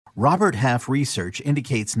Robert Half research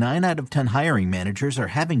indicates 9 out of 10 hiring managers are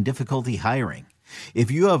having difficulty hiring.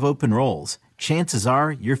 If you have open roles, chances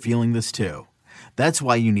are you're feeling this too. That's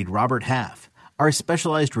why you need Robert Half. Our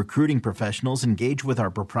specialized recruiting professionals engage with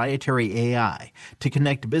our proprietary AI to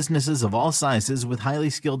connect businesses of all sizes with highly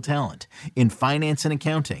skilled talent in finance and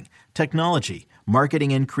accounting, technology,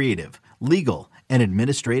 marketing and creative, legal, and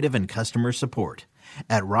administrative and customer support.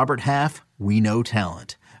 At Robert Half, we know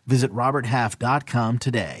talent. Visit roberthalf.com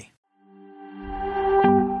today.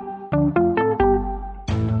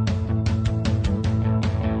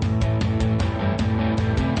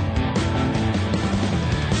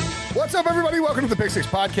 What's up, everybody? Welcome to the Pick Six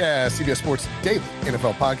Podcast, CBS Sports Daily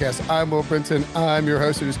NFL Podcast. I'm Will Brinson. I'm your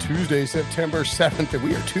host. It is Tuesday, September 7th, and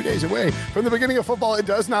we are 2 days away from the beginning of football. It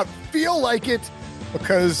does not feel like it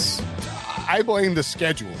because I blame the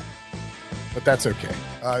schedule, but that's okay.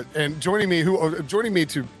 And joining me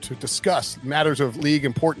to discuss matters of league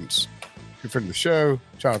importance, good friend of the show,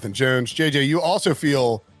 Jonathan Jones. JJ, you also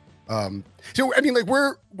feel so. I mean, like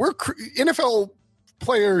we're NFL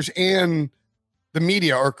players and the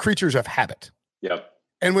media are creatures of habit. Yep.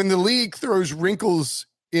 And when the league throws wrinkles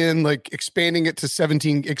in, like expanding it to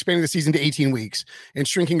 17, expanding the season to 18 weeks, and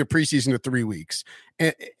shrinking the preseason to 3 weeks,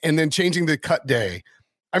 and then changing the cut day,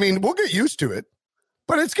 I mean, we'll get used to it.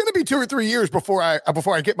 But it's going to be 2 or 3 years before I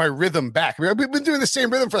get my rhythm back. I mean, I've been doing the same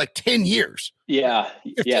rhythm for like 10 years. Yeah.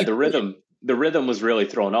 The rhythm was really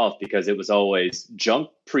thrown off because it was always junk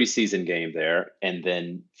preseason game there. And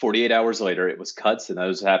then 48 hours later, it was cuts. And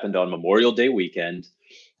those happened on Memorial Day weekend.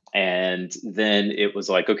 And then it was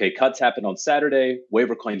like, okay, cuts happened on Saturday,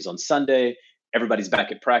 waiver claims on Sunday. Everybody's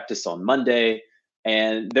back at practice on Monday.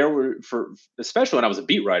 And there were, especially when I was a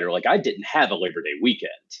beat writer, like I didn't have a Labor Day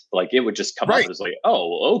weekend. Like it would just come out. It was like,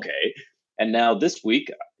 oh, okay. And now this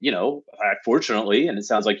week, fortunately, and it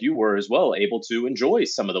sounds like you were as well, able to enjoy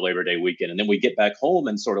some of the Labor Day weekend. And then we get back home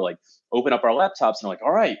and sort of like open up our laptops and like,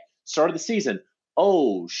 all right, start of the season.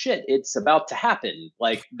 Oh shit, it's about to happen.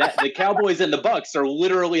 Like that, the Cowboys and the Bucks are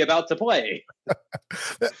literally about to play.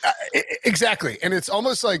 Exactly. And it's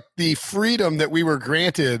almost like the freedom that we were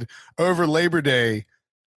granted over Labor Day.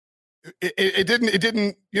 It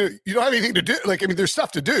didn't, you don't have anything to do. Like, I mean, there's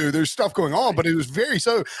stuff to do, there's stuff going on, but it was very,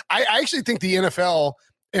 so I actually think the NFL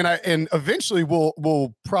and eventually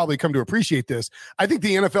we'll probably come to appreciate this. I think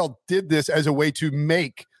the NFL did this as a way to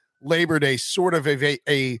make Labor Day sort of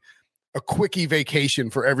a quickie vacation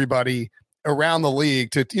for everybody around the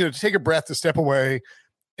league to take a breath, to step away.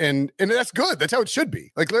 And that's good. That's how it should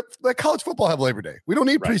be. Like let college football have Labor Day. We don't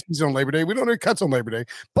need preseason on Labor Day. We don't need cuts on Labor Day.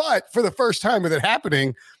 But for the first time with it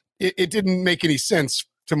happening, it didn't make any sense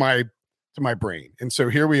to my brain. And so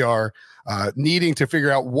here we are needing to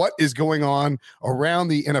figure out what is going on around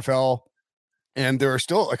the NFL. And there are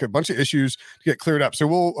still like a bunch of issues to get cleared up. So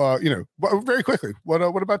we'll, very quickly, what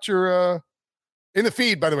about your, in the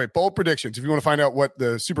feed, by the way, bold predictions. If you want to find out what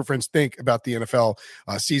the Super Friends think about the NFL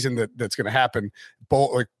season that's going to happen,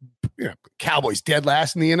 Cowboys dead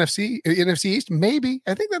last in the NFC East, maybe.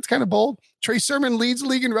 I think that's kind of bold. Trey Sermon leads the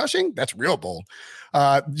league in rushing. That's real bold.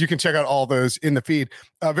 You can check out all those in the feed.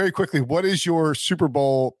 Very quickly, what is your Super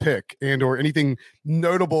Bowl pick or anything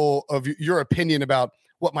notable of your opinion about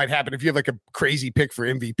what might happen if you have like a crazy pick for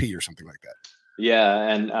MVP or something like that? Yeah,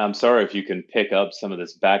 and I'm sorry if you can pick up some of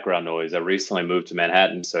this background noise. I recently moved to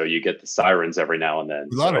Manhattan, so you get the sirens every now and then.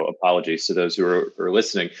 So apologies to those who are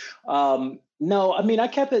listening. No, I mean I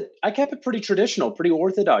kept it pretty traditional, pretty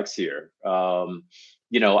orthodox here.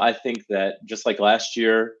 I think that just like last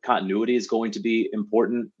year, continuity is going to be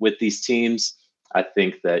important with these teams. I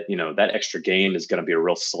think that that extra game is going to be a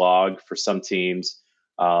real slog for some teams.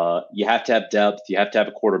 You have to have depth. You have to have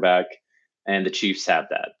a quarterback. And the Chiefs have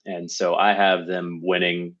that. And so I have them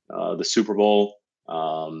winning the Super Bowl.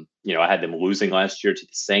 I had them losing last year to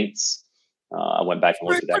the Saints. I went back and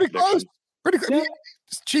looked at that prediction. Pretty close. Yeah.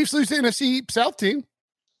 Chiefs lose the NFC South team.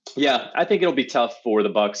 Yeah, I think it'll be tough for the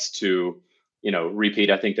Bucks to, repeat.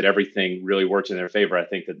 I think that everything really worked in their favor. I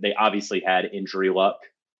think that they obviously had injury luck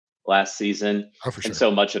last season. Oh, for sure. And so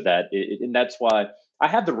much of that. And that's why I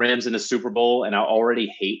have the Rams in the Super Bowl, and I already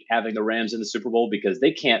hate having the Rams in the Super Bowl because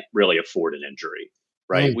they can't really afford an injury,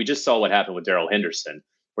 right? We just saw what happened with Darrell Henderson,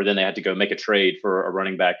 where then they had to go make a trade for a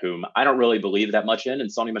running back whom I don't really believe that much in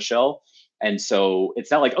Sony Michel. And so it's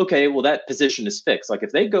not like, okay, well, that position is fixed. Like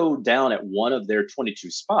if they go down at one of their 22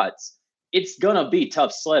 spots, it's going to be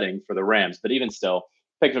tough sledding for the Rams. But even still,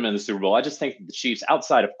 pick them in the Super Bowl. I just think the Chiefs,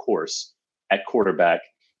 outside of course, at quarterback,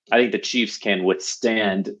 I think the Chiefs can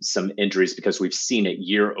withstand some injuries because we've seen it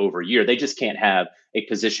year over year. They just can't have a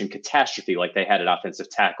position catastrophe like they had at offensive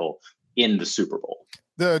tackle in the Super Bowl.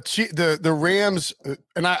 the Rams,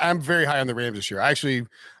 and I'm very high on the Rams this year. I actually,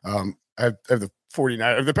 I have the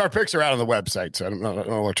 49ers. Our picks are out on the website, so I don't know if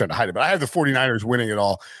I'm trying to hide it, but I have the 49ers winning it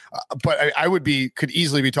all. But I could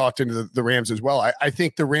easily be talked into the Rams as well. I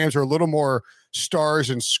think the Rams are a little more stars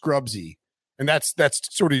and scrubsy. And that's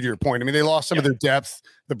sort of your point. I mean, they lost some of their depth.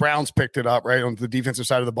 The Browns picked it up, right, on the defensive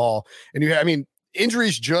side of the ball. And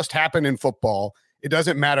injuries just happen in football. It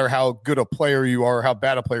doesn't matter how good a player you are, or how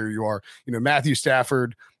bad a player you are. Matthew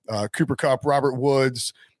Stafford, Cooper Kupp, Robert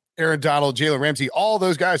Woods, Aaron Donald, Jalen Ramsey, all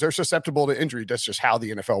those guys are susceptible to injury. That's just how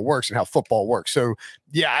the NFL works and how football works. So,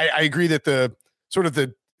 yeah, I agree that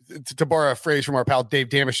to borrow a phrase from our pal Dave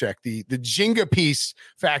Damashek, the Jenga piece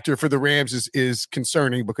factor for the Rams is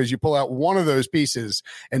concerning, because you pull out one of those pieces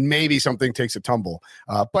and maybe something takes a tumble.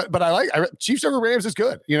 But I Chiefs over Rams is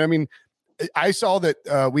good. I saw that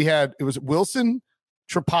it was Wilson,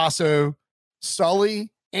 Trapasso,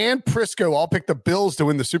 Sully, and Prisco all picked the Bills to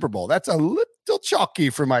win the Super Bowl. That's a little chalky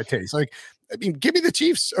for my taste. Give me the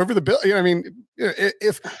Chiefs over the Bills.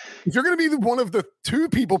 If you're going to be one of the two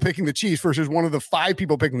people picking the Chiefs versus one of the five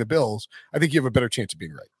people picking the Bills, I think you have a better chance of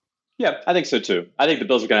being right. Yeah, I think so too. I think the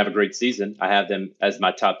Bills are going to have a great season. I have them as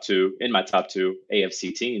my top two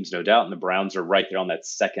AFC teams, no doubt. And the Browns are right there on that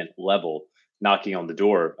second level, knocking on the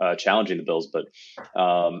door, challenging the Bills. But,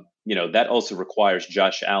 that also requires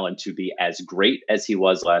Josh Allen to be as great as he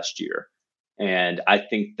was last year. And I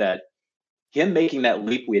think that him making that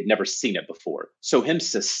leap, we had never seen it before. So him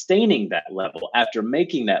sustaining that level after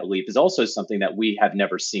making that leap is also something that we have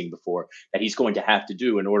never seen before, that he's going to have to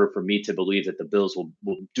do in order for me to believe that the Bills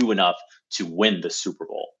will do enough to win the Super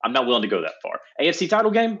Bowl. I'm not willing to go that far. AFC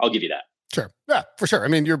title game, I'll give you that. Sure. Yeah, for sure.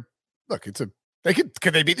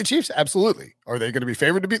 Could they beat the Chiefs? Absolutely. Are they going to be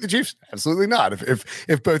favored to beat the Chiefs? Absolutely not.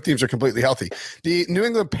 If both teams are completely healthy. The New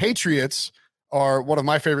England Patriots are one of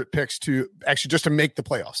my favorite picks to actually just to make the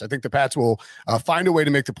playoffs. I think the Pats will find a way to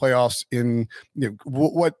make the playoffs in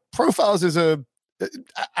what profiles is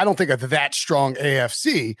I don't think of that strong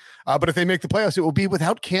AFC, but if they make the playoffs, it will be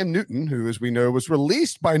without Cam Newton, who, as we know, was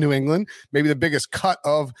released by New England, maybe the biggest cut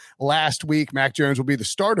of last week. Mac Jones will be the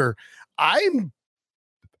starter. I'm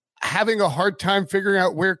having a hard time figuring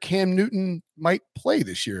out where Cam Newton might play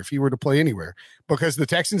this year if he were to play anywhere, because the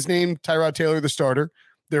Texans named Tyrod Taylor the starter.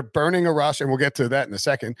 They're burning a roster, and we'll get to that in a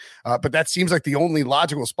second. But that seems like the only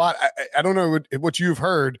logical spot. I don't know what you've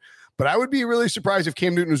heard, but I would be really surprised if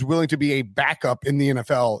Cam Newton was willing to be a backup in the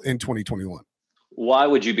NFL in 2021. Why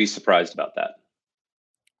would you be surprised about that?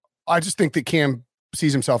 I just think that Cam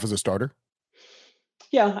sees himself as a starter.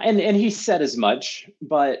 Yeah, and he said as much,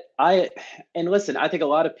 but listen, I think a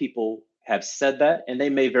lot of people have said that, and they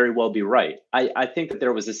may very well be right. I think that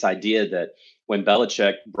there was this idea that when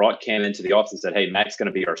Belichick brought Cam into the office and said, hey, Mac's going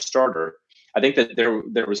to be our starter, I think that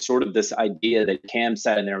there was sort of this idea that Cam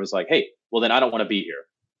sat in there and was like, hey, well, then I don't want to be here.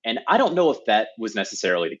 And I don't know if that was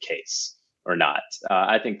necessarily the case or not.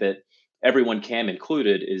 I think that everyone, Cam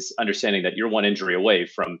included, is understanding that you're one injury away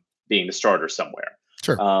from being the starter somewhere.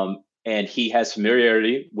 Sure. And he has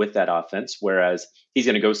familiarity with that offense, whereas he's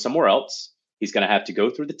going to go somewhere else. He's going to have to go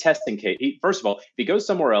through the testing case. First of all, if he goes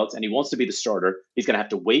somewhere else and he wants to be the starter, he's going to have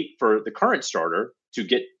to wait for the current starter to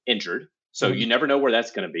get injured. So you never know where that's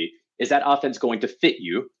going to be. Is that offense going to fit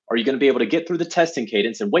you? Are you going to be able to get through the testing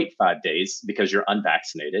cadence and wait 5 days because you're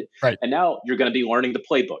unvaccinated? Right. And now you're going to be learning the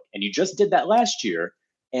playbook. And you just did that last year.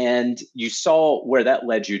 And you saw where that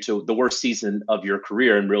led you to the worst season of your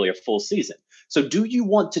career and really a full season. So do you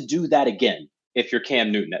want to do that again if you're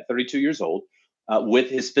Cam Newton at 32 years old? With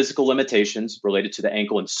his physical limitations related to the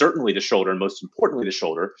ankle and certainly the shoulder, and most importantly, the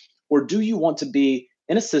shoulder? Or do you want to be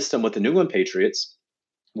in a system with the New England Patriots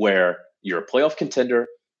where you're a playoff contender,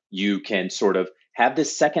 you can sort of have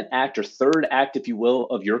this second act or third act, if you will,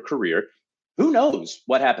 of your career? Who knows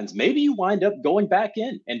what happens? Maybe you wind up going back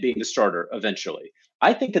in and being the starter eventually.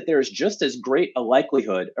 I think that there is just as great a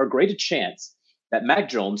likelihood or great a chance that Mac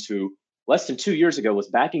Jones, who less than 2 years ago was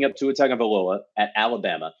backing up Tua Tagovailoa at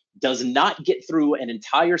Alabama, does not get through an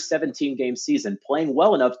entire 17-game season playing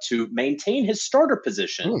well enough to maintain his starter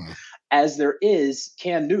position, as there is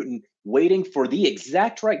Cam Newton waiting for the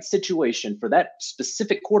exact right situation for that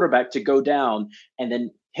specific quarterback to go down, and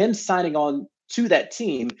then him signing on to that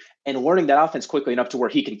team and learning that offense quickly enough to where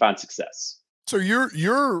he can find success. So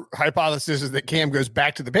your hypothesis is that Cam goes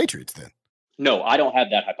back to the Patriots then? No, I don't have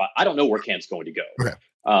that hypothesis. I don't know where Cam's going to go.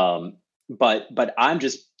 Okay. But I'm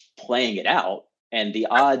just playing it out, and the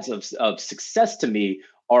odds of success to me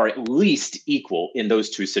are at least equal in those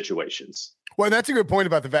two situations. Well, that's a good point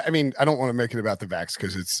about the vax. I mean, I don't want to make it about the vax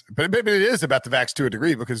because but it is about the vax to a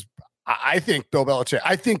degree, because I think Bill Belichick,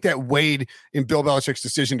 I think that weighed in Bill Belichick's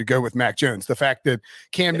decision to go with Mac Jones. The fact that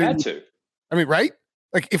Cam Newton, had to. I mean, right?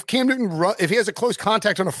 Like if Cam Newton, if he has a close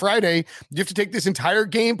contact on a Friday, you have to take this entire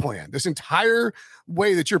game plan, this entire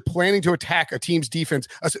way that you're planning to attack a team's defense.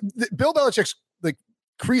 Bill Belichick's like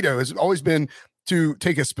credo has always been to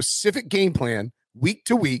take a specific game plan week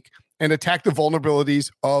to week and attack the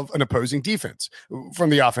vulnerabilities of an opposing defense from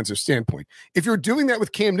the offensive standpoint. If you're doing that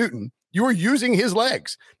with Cam Newton, you are using his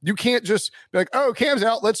legs. You can't just be like, oh, Cam's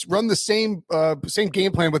out, let's run the same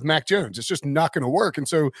game plan with Mac Jones. It's just not going to work. And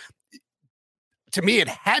so to me, it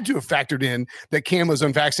had to have factored in that Cam was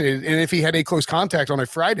unvaccinated. And if he had a close contact on a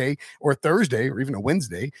Friday or Thursday or even a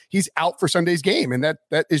Wednesday, he's out for Sunday's game. And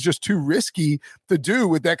that is just too risky to do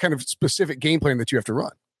with that kind of specific game plan that you have to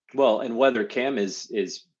run. Well, and whether Cam is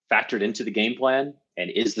factored into the game plan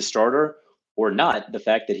and is the starter or not, the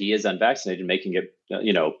fact that he is unvaccinated, making it,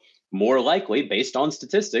 more likely based on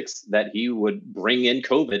statistics that he would bring in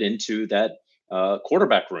COVID into that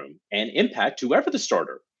quarterback room and impact whoever the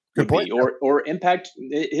starter Good point. be, or impact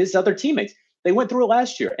his other teammates. They went through it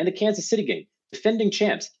last year in the Kansas City game, defending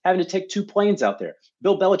champs, having to take 2 planes out there.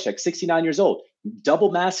 Bill Belichick, 69 years old,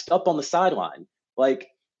 double masked up on the sideline,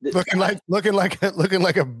 looking like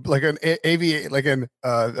a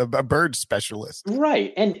bird specialist.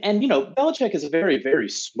 Right. And Belichick is a very, very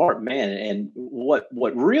smart man. And what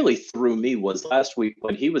really threw me was last week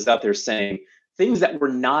when he was out there saying things that were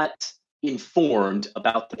not informed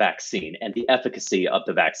about the vaccine and the efficacy of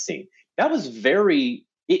the vaccine. That was the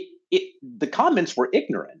comments were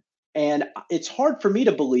ignorant. And it's hard for me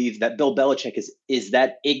to believe that Bill Belichick is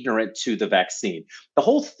that ignorant to the vaccine. The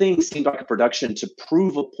whole thing seemed like a production to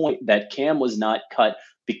prove a point that Cam was not cut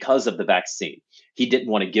because of the vaccine. He didn't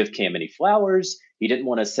want to give Cam any flowers. He didn't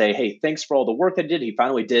want to say, hey, thanks for all the work that he did. He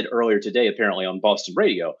finally did earlier today, apparently on Boston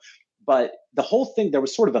radio. But the whole thing, there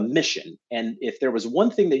was sort of a mission. And if there was one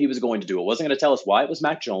thing that he was going to do, it wasn't going to tell us why it was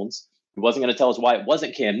Mac Jones. He wasn't going to tell us why it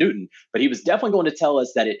wasn't Cam Newton, but he was definitely going to tell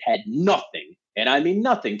us that it had nothing, and I mean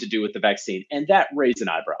nothing, to do with the vaccine. And that raised an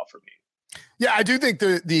eyebrow for me. Yeah, I do think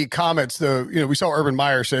the comments, though, we saw Urban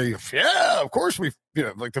Meyer say, yeah, of course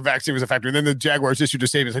like the vaccine was a factor. And then the Jaguars issued a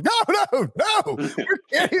statement like, no,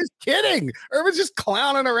 he's kidding. Urban's just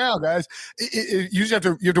clowning around, guys. You just have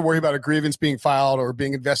to worry about a grievance being filed or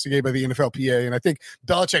being investigated by the NFLPA. And I think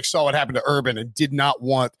Belichick saw what happened to Urban and did not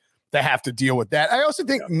want to have to deal with that. I also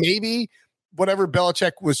think maybe whatever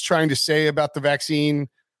Belichick was trying to say about the vaccine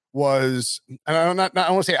was, and I don't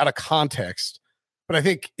want to say out of context, but I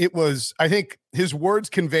think his words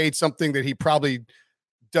conveyed something that he probably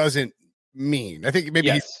doesn't mean. I think maybe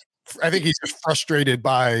he's just frustrated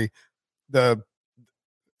by and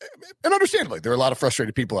understandably, there are a lot of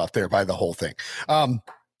frustrated people out there by the whole thing.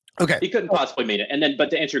 Okay. He couldn't possibly mean it.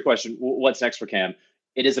 But to answer your question, what's next for Cam?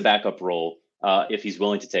 It is a backup role. If he's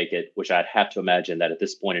willing to take it, which I'd have to imagine that at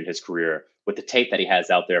this point in his career, with the tape that he has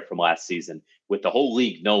out there from last season, with the whole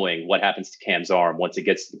league knowing what happens to Cam's arm once it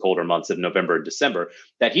gets to the colder months of November and December,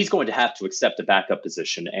 that he's going to have to accept a backup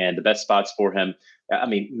position. And the best spots for him, I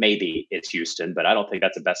mean, maybe it's Houston, but I don't think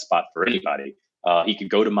that's the best spot for anybody. He could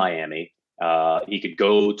go to Miami. He could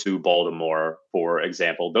go to Baltimore, for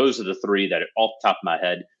example. Those are the three that, off the top of my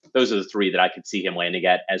head, those are the three that I could see him landing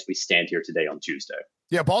at as we stand here today on Tuesday.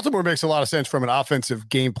 Yeah, Baltimore makes a lot of sense from an offensive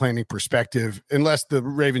game planning perspective, unless the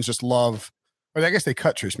Ravens just love, or I guess they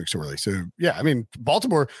cut Trace McSorley. So yeah, I mean,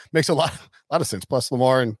 Baltimore makes a lot of sense. Plus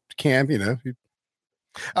Lamar and Cam, anywho,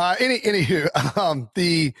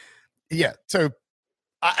 so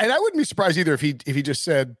I wouldn't be surprised either if he just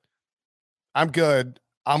said, I'm good.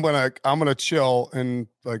 I'm gonna chill and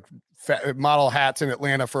like model hats in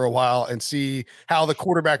Atlanta for a while and see how the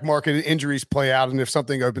quarterback market and injuries play out, and if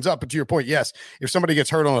something opens up. But to your point, yes, if somebody gets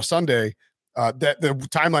hurt on a Sunday, that the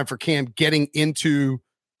timeline for Cam getting into,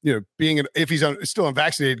 if he's still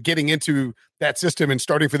unvaccinated, getting into that system and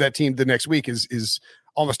starting for that team the next week is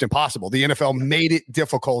almost impossible. The NFL made it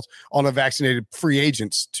difficult on unvaccinated free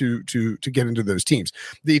agents to get into those teams.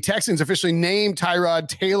 The Texans officially named Tyrod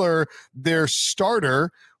Taylor their starter,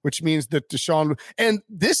 which means that Deshaun, and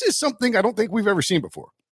this is something I don't think we've ever seen before.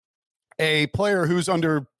 A player who's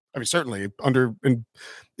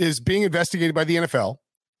is being investigated by the NFL.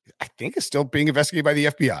 I think is still being investigated by the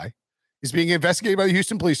FBI. Is being investigated by the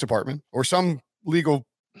Houston Police Department or some legal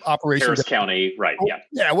operation. Paris County, right? Yeah.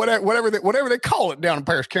 Yeah. Whatever they call it down in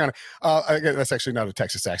Paris County. That's actually not a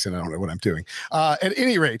Texas accent. I don't know what I'm doing. At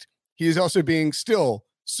any rate, he is also being still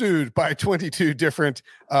sued by 22 different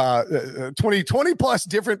 20 plus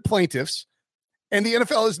different plaintiffs, and the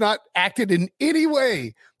NFL has not acted in any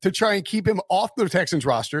way to try and keep him off the Texans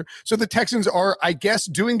roster. So the Texans are, I guess,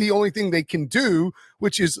 doing the only thing they can do,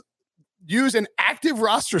 which is use an active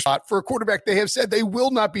roster spot for a quarterback they have said they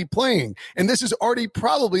will not be playing. And this is already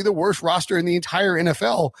probably the worst roster in the entire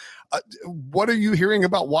NFL. What are you hearing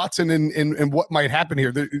about Watson and what might happen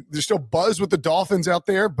here? There's still buzz with the Dolphins out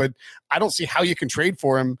there, but I don't see how you can trade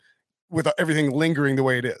for him with everything lingering the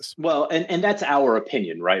way it is. Well, and that's our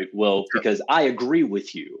opinion, right, Will? Sure. Because I agree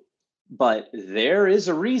with you. But there is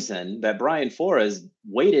a reason that Brian Flores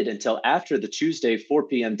waited until after the Tuesday 4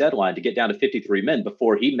 p.m. deadline to get down to 53 men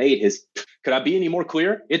before he made his, could I be any more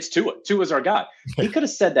clear? It's Tua. Tua's our guy. He could have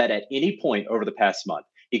said that at any point over the past month.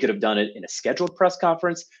 He could have done it in a scheduled press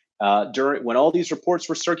conference during when all these reports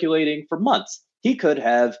were circulating for months. He could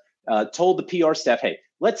have told the PR staff, hey,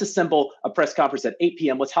 let's assemble a press conference at 8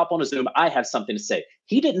 p.m. Let's hop on a Zoom. I have something to say.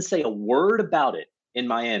 He didn't say a word about it in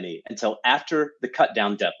Miami until after the cut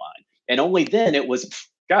down deadline. And only then it was,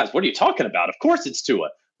 guys, what are you talking about? Of course it's Tua.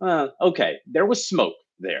 Okay, there was smoke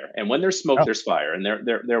there. And when there's smoke, there's fire. And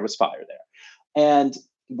there was fire there. And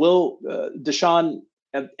will Deshaun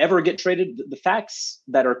ever get traded? The facts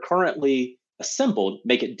that are currently assembled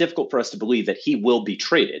make it difficult for us to believe that he will be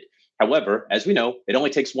traded. However, as we know, it only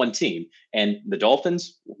takes one team. And the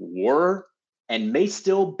Dolphins were and may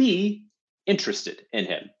still be interested in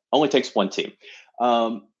him. Only takes one team.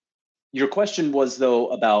 Your question was, though,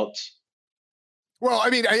 about... Well,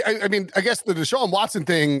 I mean, I guess the Deshaun Watson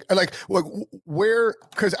thing, like, where,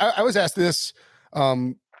 because I was asked this,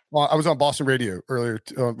 I was on Boston Radio earlier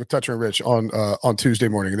with Toucher and Rich on Tuesday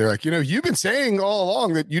morning. And they're like, you've been saying all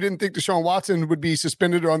along that you didn't think Deshaun Watson would be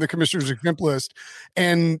suspended or on the commissioner's exempt list.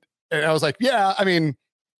 And I was like, yeah, I mean,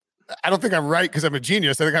 I don't think I'm right because I'm a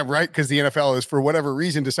genius. I think I'm right because the NFL is, for whatever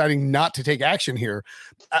reason, deciding not to take action here.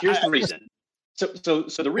 Here's the reason. So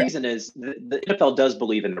the reason is the NFL does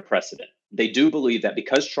believe in the precedent. They do believe that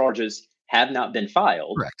because charges have not been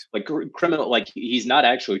filed, correct, like criminal, like he's not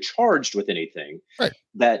actually charged with anything, right?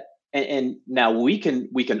 That and now we can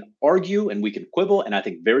argue and we can quibble, and I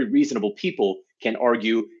think very reasonable people can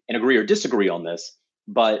argue and agree or disagree on this.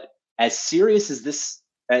 But as serious as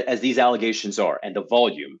these allegations are, and the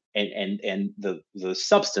volume and the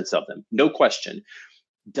substance of them, no question,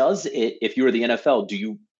 does it? If you're the NFL, do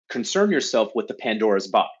you concern yourself with the Pandora's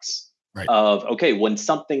box, right, of, okay, when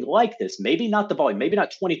something like this, maybe not the volume, maybe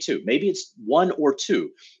not 22, maybe it's 1 or 2,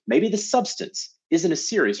 maybe the substance isn't as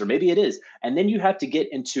serious, or maybe it is. And then you have to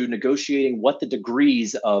get into negotiating what the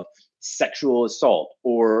degrees of sexual assault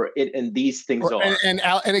and these things are. And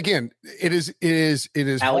again, it is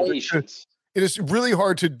allegations. It is really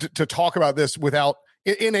hard to talk about this without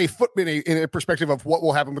in a perspective of what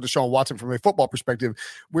will happen with Deshaun Watson from a football perspective.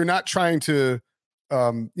 We're not trying to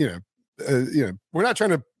we're not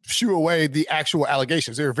trying to shoo away the actual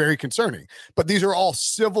allegations. They're very concerning, but these are all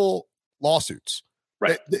civil lawsuits.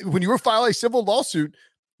 Right. When you file a civil lawsuit,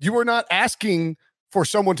 you are not asking for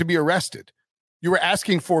someone to be arrested. You are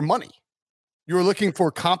asking for money. You are looking for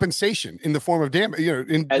compensation in the form of damage,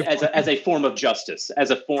 as a form of justice, as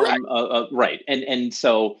a form of right. And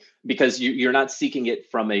so because you're not seeking it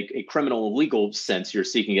from a criminal legal sense, you're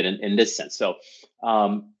seeking it in this sense. So,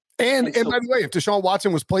 And by the way, if Deshaun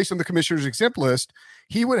Watson was placed on the commissioner's exempt list,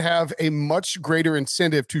 he would have a much greater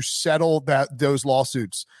incentive to settle those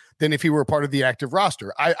lawsuits than if he were a part of the active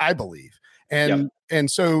roster, I believe. And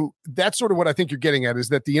so that's sort of what I think you're getting at, is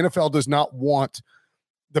that the NFL does not want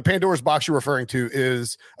the Pandora's box you're referring to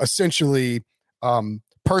is essentially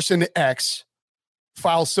person X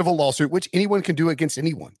files civil lawsuit, which anyone can do against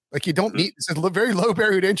anyone. Like, you don't need, it's a very low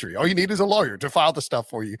barrier to entry. All you need is a lawyer to file the stuff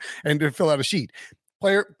for you and to fill out a sheet.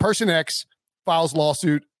 Person X files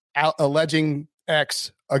lawsuit alleging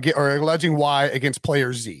X or alleging Y against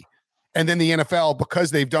player Z. And then the NFL,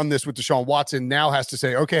 because they've done this with Deshaun Watson, now has to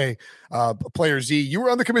say, okay, player Z, you were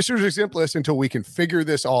on the commissioner's exempt list until we can figure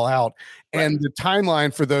this all out. Right. And the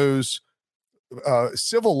timeline for those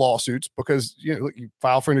civil lawsuits, because you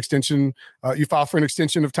file for an extension,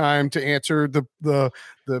 of time to answer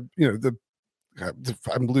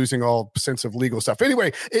I'm losing all sense of legal stuff.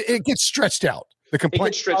 Anyway, it gets stretched out. The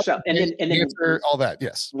complaint stretched out, and then answer all that.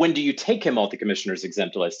 Yes. When do you take him off the commissioner's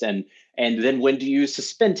exempt list, and then when do you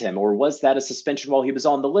suspend him, or was that a suspension while he was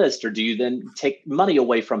on the list, or do you then take money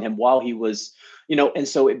away from him while he was, And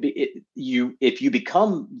so if you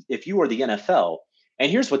are the NFL,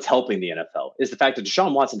 and here's what's helping the NFL is the fact that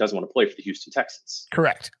Deshaun Watson doesn't want to play for the Houston Texans.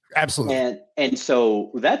 Correct. Absolutely. And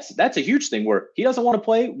so that's a huge thing where he doesn't want to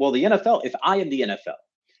play. Well, the NFL, if I am the NFL,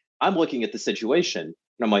 I'm looking at the situation.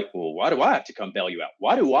 And I'm like, well, why do I have to come bail you out?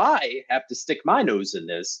 Why do I have to stick my nose in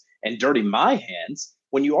this and dirty my hands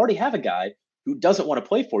when you already have a guy who doesn't want to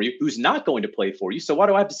play for you, who's not going to play for you? So why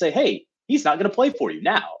do I have to say, hey, he's not going to play for you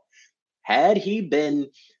now? Had he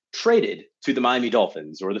been traded to the Miami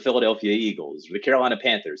Dolphins or the Philadelphia Eagles or the Carolina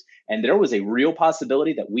Panthers, and there was a real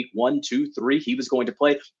possibility that week 1, 2, 3 he was going to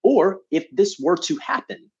play, or if this were to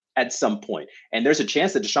happen at some point, and there's a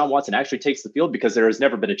chance that Deshaun Watson actually takes the field, because there has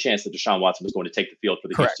never been a chance that Deshaun Watson was going to take the field for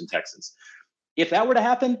the Houston Texans. If that were to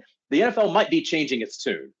happen, the NFL might be changing its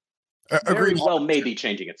tune. Very well may be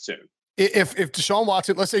changing its tune. If Deshaun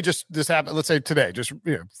Watson, let's say just this happened, let's say today, just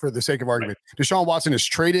for the sake of argument, right, Deshaun Watson is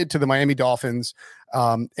traded to the Miami Dolphins,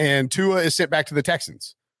 and Tua is sent back to the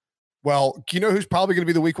Texans. Well, you know who's probably going to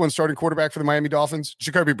be the week 1 starting quarterback for the Miami Dolphins?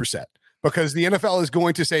 Jacoby Brissett, because the NFL is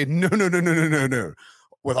going to say no.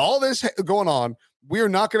 With all this going on, we are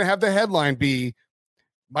not going to have the headline be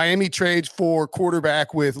Miami trades for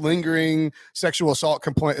quarterback with lingering sexual assault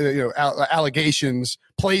allegations,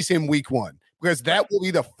 plays him week 1. Because that will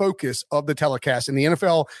be the focus of the telecast. And the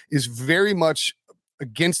NFL is very much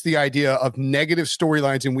against the idea of negative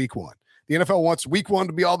storylines in week 1. The NFL wants week 1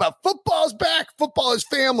 to be all about football's back, football is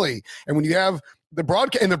family. And when you have the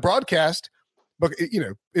broadcast,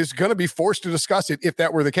 is going to be forced to discuss it if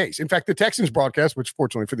that were the case. In fact, the Texans broadcast, which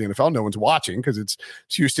fortunately for the NFL, no one's watching because it's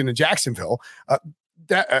Houston and Jacksonville, I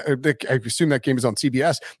assume that game is on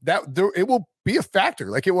CBS, it will be a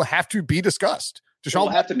factor. Like, it will have to be discussed. It will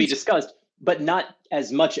have to be discussed, but not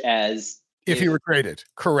as much as if he were traded.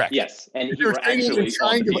 Correct. Yes. And if you were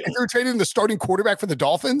traded in the starting quarterback for the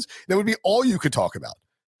Dolphins, that would be all you could talk about.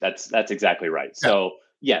 That's exactly right. Yeah. So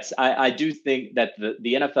yes, I do think that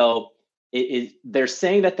the NFL they're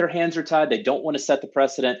saying that their hands are tied. They don't want to set the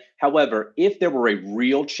precedent. However, if there were a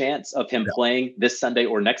real chance of him playing this Sunday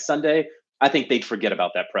or next Sunday, I think they'd forget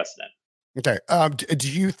about that precedent. Okay.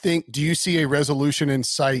 Do you see a resolution in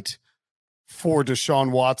sight for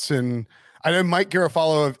Deshaun Watson? I know Mike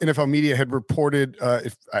Garafolo of NFL Media had reported,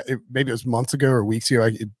 maybe it was months ago or weeks ago,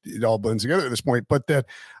 it all blends together at this point, but that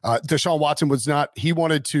Deshaun Watson he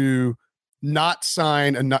wanted to not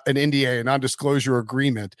sign an NDA, a non-disclosure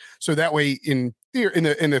agreement. So that way, in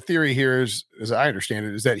the theory here, as I understand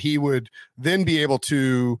it, is that he would then be able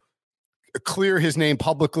to clear his name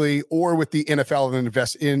publicly or with the NFL and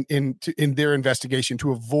invest in their investigation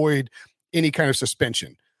to avoid any kind of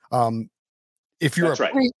suspension. If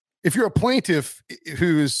you're a plaintiff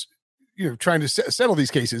who's trying to settle these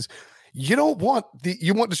cases, you want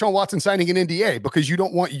Deshaun Watson signing an NDA because you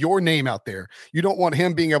don't want your name out there. You don't want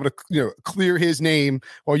him being able to clear his name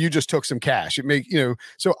while you just took some cash.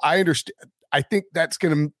 So I understand. I think that's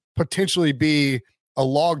going to potentially be a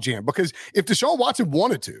logjam, because if Deshaun Watson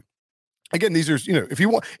wanted to, again, these are if he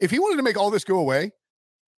wanted to make all this go away,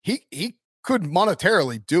 he could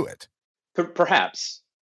monetarily do it. Perhaps.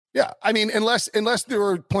 Yeah, I mean, unless there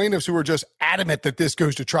are plaintiffs who are just adamant that this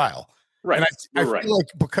goes to trial. Right. And I feel like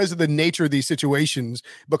because of the nature of these situations,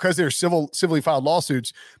 because they're civilly filed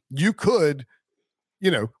lawsuits, you could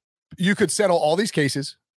settle all these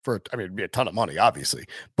cases for, it'd be a ton of money, obviously.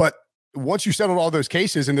 But once you settled all those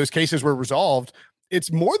cases and those cases were resolved,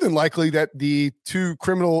 it's more than likely that the two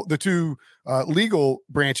legal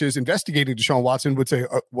branches investigating Deshaun Watson would say,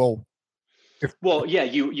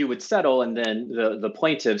 you would settle, and then the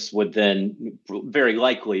plaintiffs would then very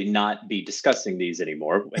likely not be discussing these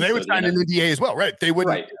anymore. And they would sign an NDA as well, right? They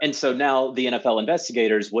wouldn't. Right. And so now the NFL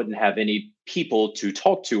investigators wouldn't have any people to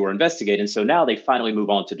talk to or investigate. And so now they finally move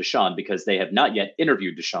on to Deshaun, because they have not yet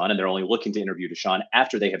interviewed Deshaun, and they're only looking to interview Deshaun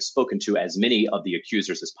after they have spoken to as many of the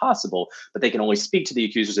accusers as possible. But they can only speak to the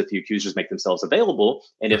accusers if the accusers make themselves available,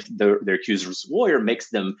 and if their accuser's lawyer makes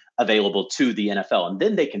them available to the NFL, and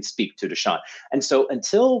then they can speak to Deshaun. And so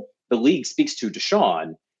until the league speaks to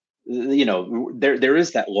Deshaun, there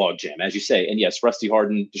is that logjam, as you say. And yes, Rusty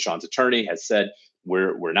Hardin, Deshaun's attorney, has said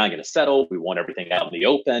we're not going to settle. We want everything out in the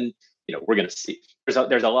open. We're going to see.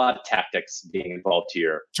 There's a lot of tactics being involved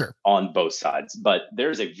here on both sides, but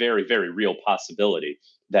there's a very, very real possibility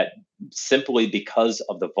that simply because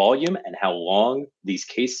of the volume and how long these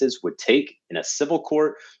cases would take in a civil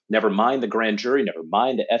court, never mind the grand jury, never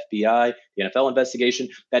mind the FBI, the NFL investigation,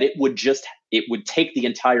 that it would take the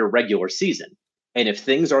entire regular season. And if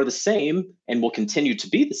things are the same and will continue to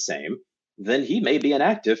be the same, then he may be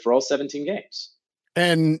inactive for all 17 games.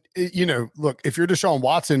 And, look, if you're Deshaun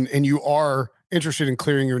Watson and you are interested in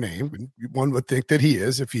clearing your name, one would think that he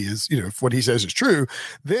is, if he is, if what he says is true,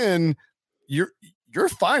 then you're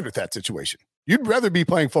fine with that situation. You'd rather be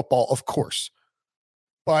playing football, of course.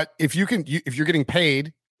 But if you're getting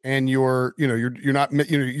paid and you're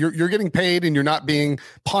getting paid and you're not being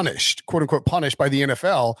punished, quote unquote, punished by the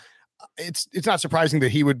NFL, it's not surprising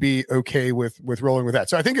that he would be okay with rolling with that.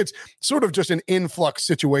 So I think it's sort of just an influx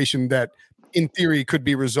situation that in theory could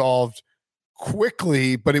be resolved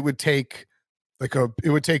quickly, but it would take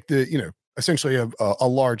essentially a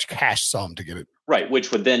large cash sum to get it. Right,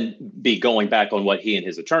 which would then be going back on what he and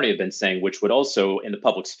his attorney have been saying, which would also, in the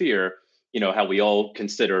public sphere, how we all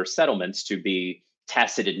consider settlements to be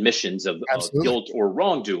tacit admissions of guilt or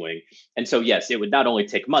wrongdoing. And so, yes, it would not only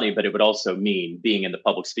take money, but it would also mean being in the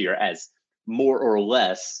public sphere as more or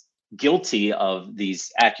less guilty of these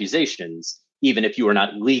accusations, even if you are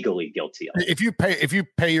not legally guilty of it. If you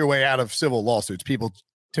pay your way out of civil lawsuits, people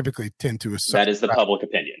typically tend to assume that is the public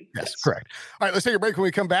opinion. Yes, correct. All right, let's take a break. When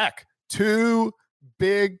we come back, 2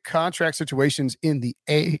 big contract situations in the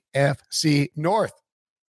AFC North.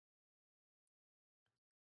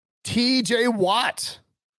 TJ Watt.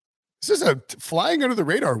 This is a flying under the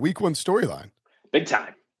radar week 1 storyline. Big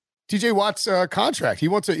time. TJ Watt's contract. He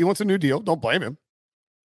wants a new deal. Don't blame him.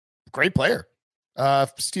 Great player.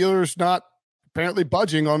 Steelers not apparently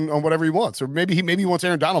budging on whatever he wants, or maybe he wants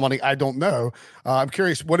Aaron Donald money. I don't know. I'm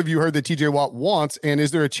curious. What have you heard that TJ Watt wants, and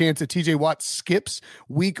is there a chance that TJ Watt skips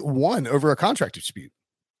week 1 over a contract dispute?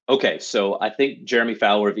 Okay, so I think Jeremy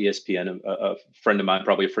Fowler of ESPN, a friend of mine,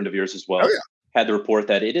 probably a friend of yours as well, had the report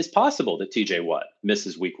that it is possible that TJ Watt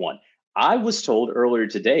misses week 1. I was told earlier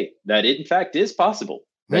today that it in fact is possible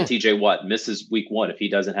that TJ Watt misses week 1 if he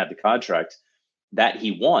doesn't have the contract that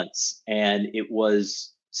he wants. And it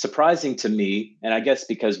was surprising to me, and I guess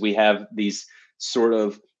because we have these sort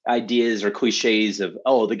of ideas or cliches of,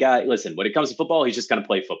 the guy, listen, when it comes to football, he's just going to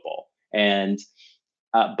play football. And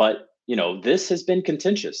but this has been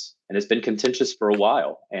contentious, and it's been contentious for a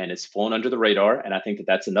while, and it's flown under the radar. And I think that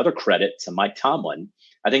that's another credit to Mike Tomlin.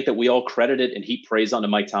 I think that we all credited and heap praise onto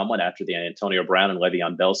Mike Tomlin after the Antonio Brown and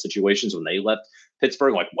Le'Veon Bell situations when they left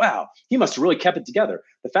Pittsburgh. Like, wow, he must have really kept it together.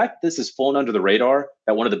 The fact that this has flown under the radar,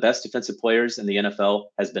 that one of the best defensive players in the NFL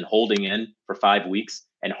has been holding in for 5 weeks,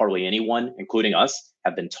 and hardly anyone, including us,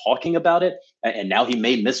 have been talking about it, and now he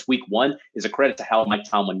may miss week 1, is a credit to how Mike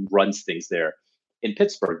Tomlin runs things there in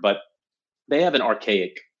Pittsburgh. But they have an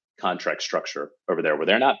archaic contract structure over there where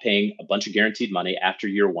they're not paying a bunch of guaranteed money after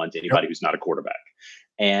year 1 to anybody who's not a quarterback.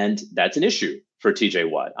 And that's an issue for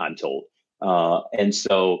TJ Watt, I'm told. And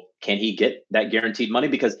so can he get that guaranteed money?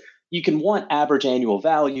 Because you can want average annual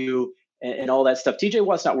value and all that stuff. TJ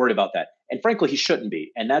Watt's not worried about that. And frankly, he shouldn't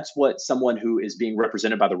be. And that's what someone who is being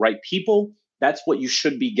represented by the right people, that's what you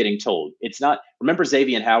should be getting told. It's not, remember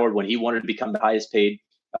Xavier Howard when he wanted to become the highest paid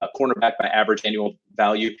cornerback by average annual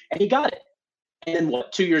value, and he got it. And then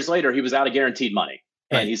 2 years later, he was out of guaranteed money.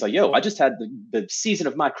 And he's like, I just had the season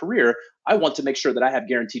of my career. I want to make sure that I have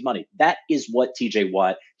guaranteed money. That is what TJ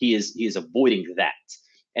Watt, he is avoiding that.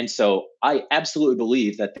 And so I absolutely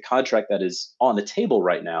believe that the contract that is on the table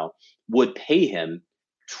right now would pay him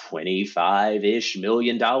 $25-ish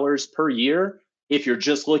million per year if you're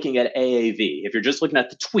just looking at AAV, if you're just looking at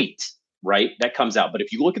the tweet, right, that comes out. But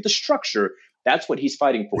if you look at the structure, that's what he's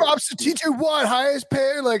fighting for. Props to TJ Watt, highest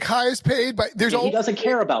paid. But he doesn't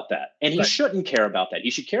care about that, and he shouldn't care about that.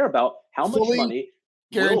 He should care about how much money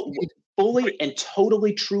fully and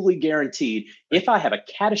totally, truly guaranteed if I have a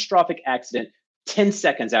catastrophic accident 10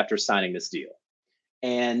 seconds after signing this deal.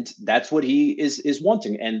 And that's what he is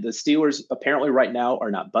wanting. And the Steelers apparently right now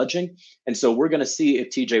are not budging. And so we're going to see if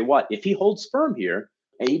TJ Watt, if he holds firm here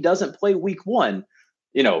and he doesn't play week 1,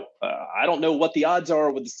 I don't know what the odds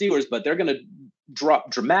are with the Steelers, but they're going to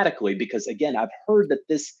drop dramatically because, again, I've heard that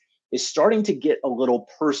this is starting to get a little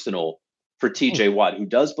personal for TJ Watt, who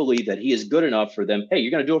does believe that he is good enough for them. Hey,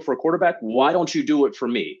 you're going to do it for a quarterback? Why don't you do it for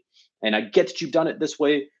me? And I get that you've done it this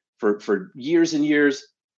way for years and years.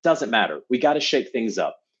 Doesn't matter. We got to shake things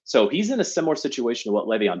up. So he's in a similar situation to what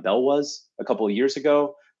Le'Veon Bell was a couple of years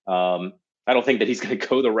ago. I don't think that he's going to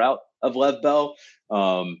go the route of Lev Bell.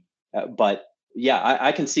 But yeah,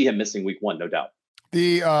 I can see him missing week 1, no doubt.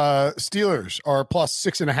 The Steelers are plus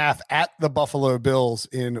 6.5 at the Buffalo Bills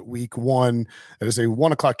in week 1. That is a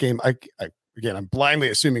 1:00 game. I'm blindly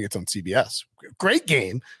assuming it's on CBS. Great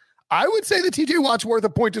game. I would say that TJ Watt's worth a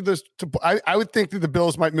point to this. I would think that the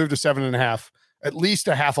Bills might move to 7.5, at least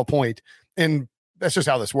a half a point. And that's just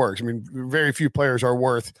how this works. I mean, very few players are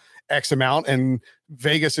worth X amount, and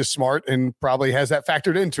Vegas is smart and probably has that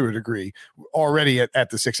factored into a degree already at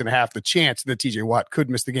the 6.5. The chance that TJ Watt could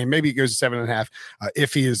miss the game, maybe it goes to 7.5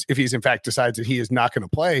 if he's in fact decides that he is not going to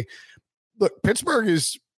play. Look,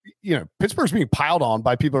 Pittsburgh's being piled on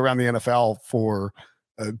by people around the NFL for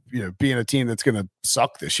being a team that's going to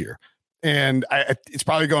suck this year, and it's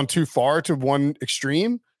probably gone too far to one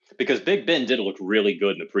extreme. Because Big Ben did look really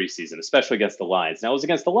good in the preseason, especially against the Lions. Now, it was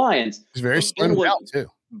against the Lions. He's very slimmed out too.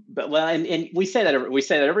 But and we say that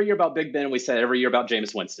every year about Big Ben, and we say that every year about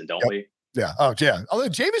Jameis Winston, don't we? Yeah. Oh, yeah. Although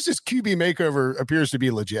Jameis's QB makeover appears to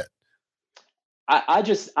be legit.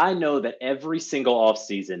 I know that every single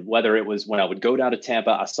offseason, whether it was when I would go down to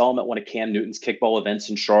Tampa, I saw him at one of Cam Newton's kickball events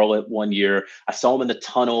in Charlotte one year. I saw him in the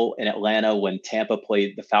tunnel in Atlanta when Tampa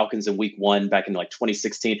played the Falcons in week 1 back in like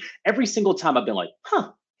 2016. Every single time I've been like,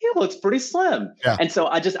 he looks pretty slim. Yeah. And so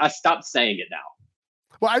I stopped saying it now.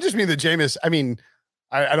 Well, I just mean that Jameis, I mean,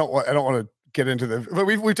 I don't want to get into but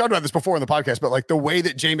we've talked about this before in the podcast, but like the way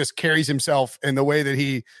that Jameis carries himself and the way that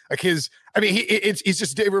he, like he's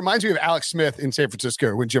just, it reminds me of Alex Smith in San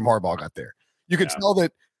Francisco when Jim Harbaugh got there. You could tell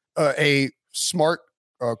that a smart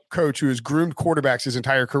coach who has groomed quarterbacks his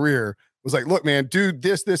entire career was like, look, man, do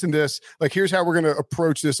this, and this. Like, here's how we're going to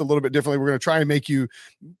approach this a little bit differently. We're going to try and make you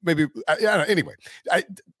maybe, anyway.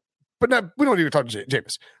 We don't need to talk to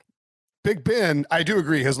Jameis. Big Ben, I do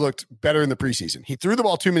agree, has looked better in the preseason. He threw the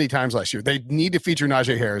ball too many times last year. They need to feature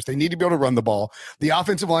Najee Harris. They need to be able to run the ball. The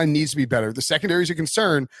offensive line needs to be better. The secondary is a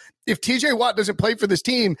concern. If TJ Watt doesn't play for this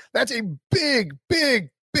team, that's a big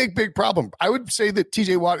problem. I would say that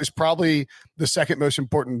TJ Watt is probably the second most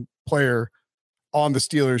important player on the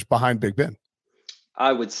Steelers behind Big Ben.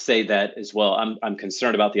 I would say that as well. I'm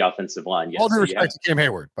concerned about the offensive line. Yes. All due respect to Cam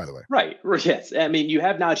Hayward, by the way. Right. Yes. I mean, you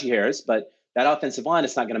have Najee Harris, but that offensive line,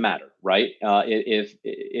 it's not going to matter, right?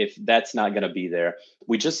 If that's not going to be there.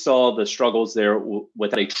 We just saw the struggles there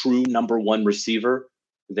with a true number one receiver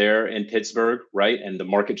there in Pittsburgh, right? And the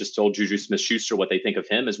market just told Juju Smith-Schuster what they think of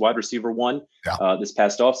him as wide receiver one this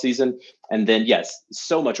past offseason. And then, yes,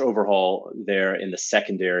 so much overhaul there in the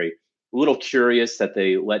secondary. A little curious that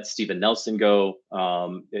they let Steven Nelson go,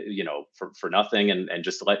 for nothing and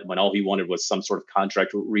just when all he wanted was some sort of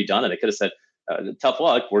contract redone. And they could have said, tough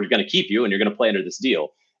luck, we're going to keep you and you're going to play under this deal.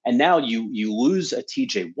 And now you lose a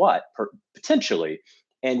TJ Watt potentially.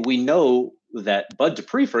 And we know that Bud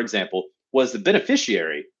Dupree, for example, was the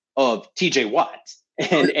beneficiary of TJ Watt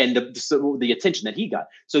and the attention that he got.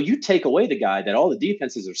 So you take away the guy that all the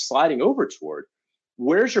defenses are sliding over toward.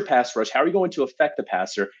 Where's your pass rush? How are you going to affect the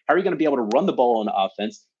passer? How are you going to be able to run the ball on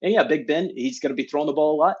offense? And yeah, Big Ben, he's going to be throwing the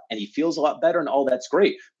ball a lot and he feels a lot better and all that's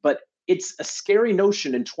great. But it's a scary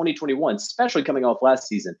notion in 2021, especially coming off last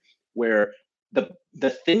season, where the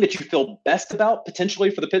thing that you feel best about potentially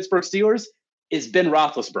for the Pittsburgh Steelers is Ben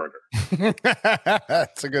Roethlisberger.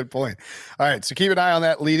 That's a good point. All right, so keep an eye on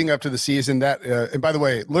that leading up to the season. That and by the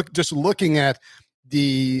way, looking at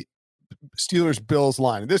the Steelers-Bills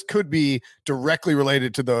line, this could be directly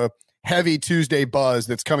related to the heavy Tuesday buzz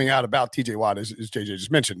that's coming out about TJ Watt, as JJ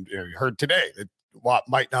just mentioned. You heard today that Watt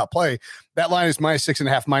might not play. That line is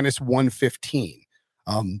 -6.5,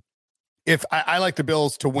 -115. If I like the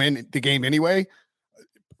Bills to win the game anyway,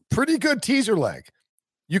 pretty good teaser leg.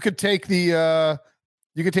 You could take the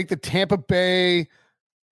Tampa Bay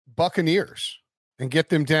Buccaneers and get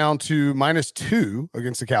them down to -2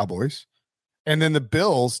 against the Cowboys, and then the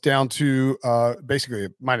Bills down to basically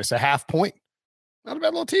 -0.5 point. Not a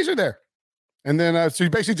bad little teaser there. And then so you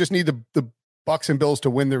basically just need the Bucs and Bills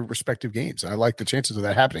to win their respective games. I like the chances of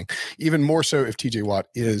that happening, even more so if TJ Watt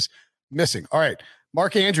is missing. All right,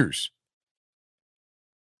 Mark Andrews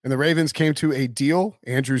and the Ravens came to a deal.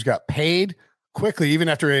 Andrews got paid quickly, even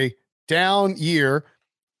after a down year.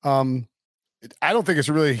 I don't think it's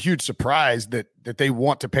really a huge surprise that they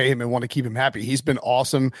want to pay him and want to keep him happy. He's been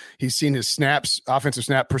awesome. He's seen his offensive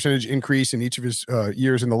snap percentage increase in each of his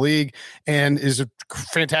years in the league and is a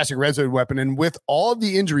fantastic red zone weapon. And with all of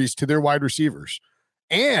the injuries to their wide receivers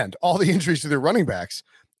and all the injuries to their running backs,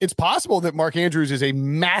 it's possible that Mark Andrews is a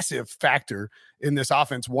massive factor in this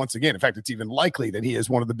offense once again. In fact, it's even likely that he is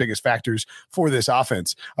one of the biggest factors for this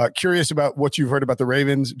offense. Curious about what you've heard about the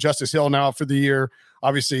Ravens. Justice Hill now for the year.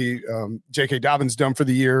 Obviously, J.K. Dobbins done for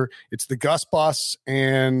the year. It's the Gus bus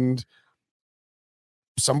and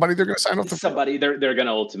somebody they're going to sign off. Somebody they're going to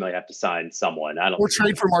ultimately have to sign someone. Or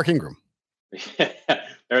trade for Mark Ingram.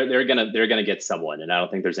 they're gonna get someone, and I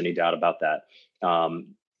don't think there's any doubt about that.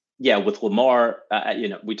 Yeah, with Lamar,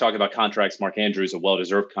 we talk about contracts. Mark Andrews, a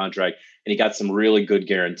well-deserved contract, and he got some really good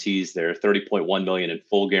guarantees there. $30.1 million in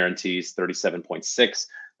full guarantees, $37.6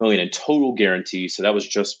 million in total guarantees. So that was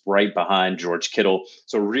just right behind George Kittle.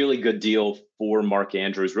 So really good deal for Mark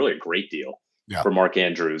Andrews. Really a great deal for Mark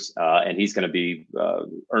Andrews, and he's going to be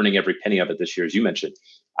earning every penny of it this year, as you mentioned.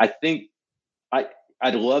 I think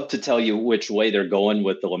I'd love to tell you which way they're going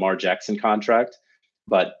with the Lamar Jackson contract,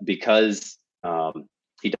 but because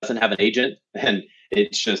he doesn't have an agent, and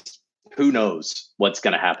it's just who knows what's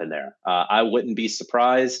going to happen there. I wouldn't be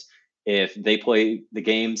surprised if they play the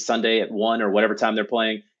game Sunday at 1 or whatever time they're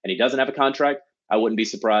playing, and he doesn't have a contract. I wouldn't be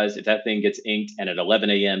surprised if that thing gets inked and at 11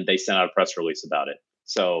 a.m. they send out a press release about it.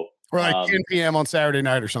 So, or like 10 p.m. on Saturday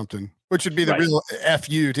night or something, which would be the real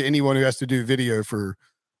FU to anyone who has to do video for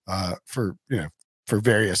for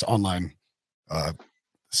various online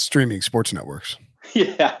streaming sports networks.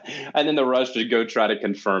 Yeah, and then the rush to go try to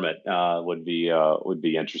confirm it would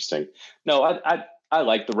be interesting. No, I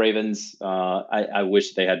like the Ravens. I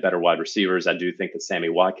wish they had better wide receivers. I do think that Sammy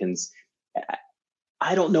Watkins.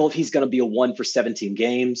 I don't know if he's going to be a 1 for 17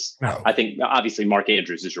 games. No. I think obviously Mark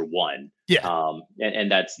Andrews is your one. Yeah.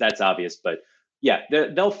 And that's obvious. But yeah,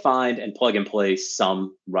 they'll find and plug and play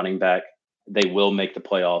some running back. They will make the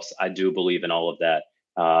playoffs. I do believe in all of that.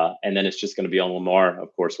 And then it's just going to be on Lamar,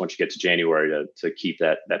 of course, once you get to January to keep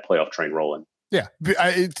that playoff train rolling. Yeah,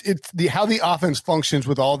 it's how the offense functions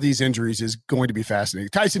with all these injuries is going to be fascinating.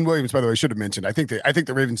 Tyson Williams, by the way, I should have mentioned. I think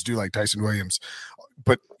the Ravens do like Tyson Williams,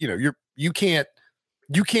 but you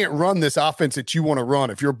can't run this offense that you want to run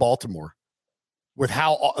if you're Baltimore with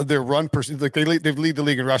how their run person, like they've lead the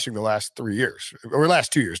league in rushing the last 3 years or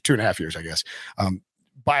last 2 years, 2.5 years, I guess,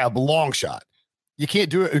 by a long shot. You can't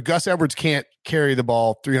do it. Gus Edwards can't carry the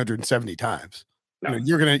ball 370 times. No.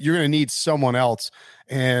 You're gonna need someone else,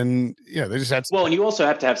 and they just had. Well, and you also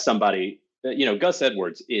have to have somebody. Gus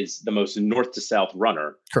Edwards is the most north to south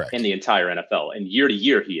runner in the entire NFL, and year to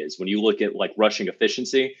year he is. When you look at like rushing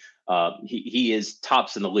efficiency, he is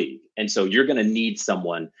tops in the league, and so you're going to need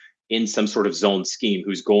someone in some sort of zone scheme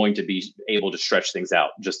who's going to be able to stretch things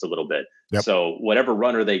out just a little bit. Yep. So whatever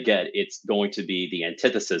runner they get, it's going to be the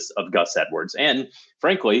antithesis of Gus Edwards. And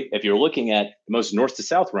frankly, if you're looking at the most north to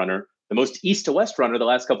south runner, the most east to west runner the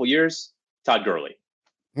last couple of years, Todd Gurley.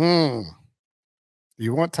 You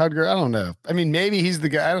want Todd Gurley? I don't know. I mean, maybe he's the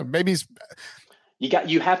guy. Maybe he's.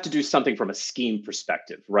 You have to do something from a scheme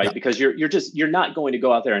perspective, right? Yeah. Because you're not going to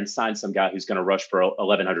go out there and sign some guy who's going to rush for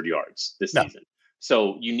 1,100 yards this season.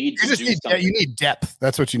 So you need to do something. Yeah, you need depth.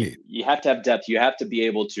 That's what you need. You have to have depth. You have to be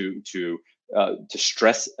able to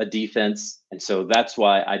stress a defense, and so that's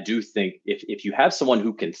why I do think if you have someone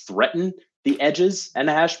who can threaten the edges and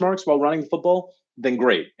the hash marks while running the football, then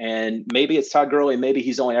great. And maybe it's Todd Gurley. Maybe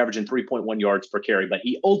he's only averaging 3.1 yards per carry, but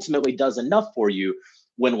he ultimately does enough for you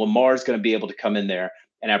when Lamar's going to be able to come in there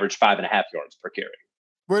and average 5.5 yards per carry.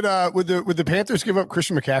 Would the Panthers give up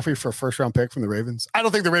Christian McCaffrey for a first-round pick from the Ravens? I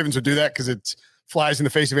don't think the Ravens would do that because it flies in the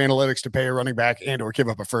face of analytics to pay a running back and or give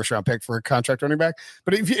up a first-round pick for a contract running back.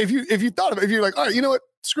 But if you thought of it, if you're like, all right, you know what?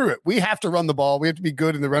 Screw it. We have to run the ball. We have to be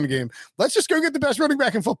good in the run game. Let's just go get the best running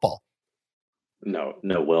back in football. No,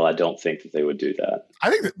 Will, I don't think that they would do that. I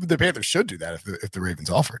think that the Panthers should do that if the Ravens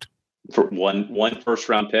offered. For one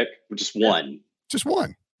first-round pick? Just one? Just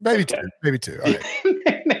one. Maybe two. Maybe two.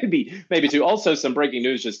 Okay. maybe two. Also, some breaking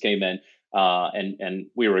news just came in, and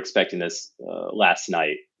we were expecting this last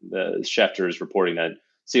night. The Schefter is reporting that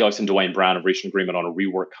Seahawks and Dwayne Brown have reached an agreement on a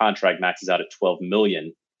rework contract, maxes out at $12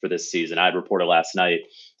 million for this season. I had reported last night,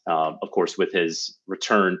 of course, with his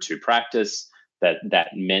return to practice, that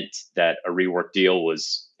meant that a rework deal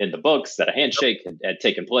was in the books, that a handshake had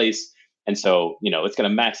taken place. And so, it's going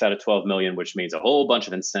to max out at $12 million, which means a whole bunch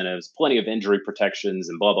of incentives, plenty of injury protections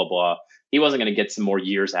and blah, blah, blah. He wasn't going to get some more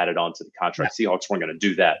years added onto the contract. Yeah. Seahawks weren't going to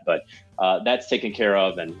do that, but that's taken care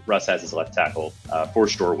of. And Russ has his left tackle for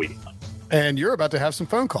sure waiting. And you're about to have some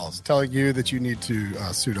phone calls telling you that you need to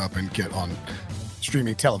suit up and get on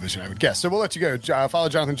streaming television, I would guess. So we'll let you go. Follow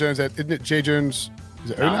Jonathan Jones at, isn't it J Jones?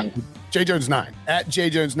 Is it 09? J Jones 9 at J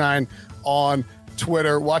Jones 9 on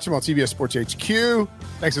Twitter. Watch him on CBS Sports HQ.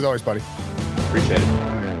 Thanks as always, buddy. Appreciate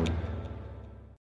it.